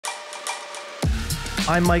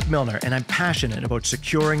I'm Mike Milner, and I'm passionate about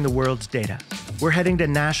securing the world's data. We're heading to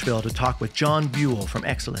Nashville to talk with John Buhl from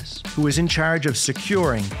XSOLIS, who is in charge of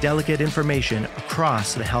securing delicate information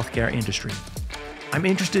across the healthcare industry. I'm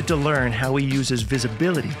interested to learn how he uses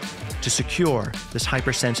visibility to secure this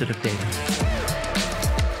hypersensitive data.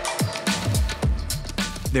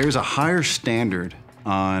 There's a higher standard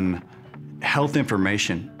on health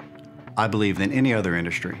information, I believe, than any other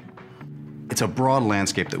industry. It's a broad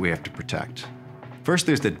landscape that we have to protect. First,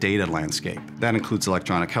 there's the data landscape. That includes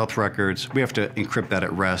electronic health records. We have to encrypt that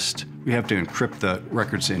at rest. We have to encrypt the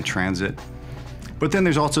records in transit. But then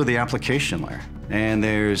there's also the application layer. And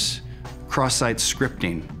there's cross-site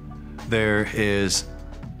scripting. There is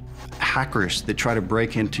hackers that try to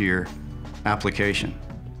break into your application.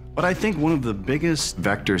 But I think one of the biggest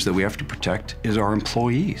vectors that we have to protect is our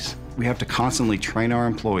employees. We have to constantly train our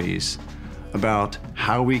employees about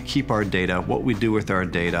how we keep our data, what we do with our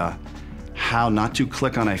data, how not to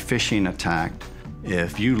click on a phishing attack.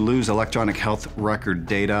 If you lose electronic health record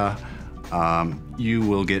data, you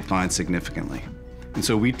will get fined significantly. And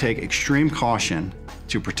so we take extreme caution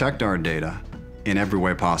to protect our data in every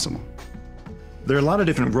way possible. There are a lot of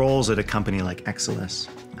different roles at a company like XSOLIS.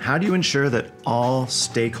 How do you ensure that all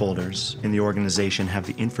stakeholders in the organization have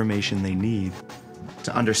the information they need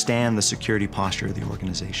to understand the security posture of the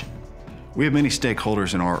organization? We have many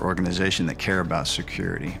stakeholders in our organization that care about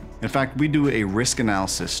security. In fact, we do a risk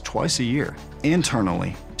analysis twice a year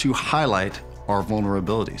internally to highlight our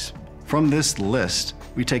vulnerabilities. From this list,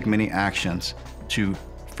 we take many actions to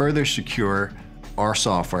further secure our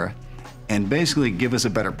software and basically give us a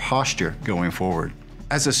better posture going forward.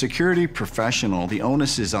 As a security professional, the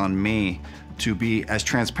onus is on me to be as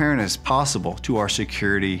transparent as possible to our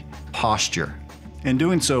security posture. In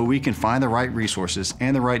doing so, we can find the right resources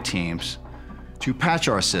and the right teams to patch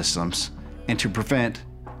our systems and to prevent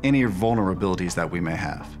any vulnerabilities that we may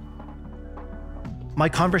have. My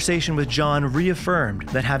conversation with John reaffirmed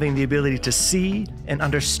that having the ability to see and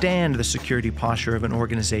understand the security posture of an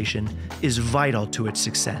organization is vital to its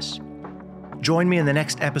success. Join me in the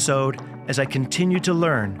next episode as I continue to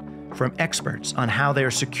learn from experts on how they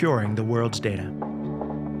are securing the world's data.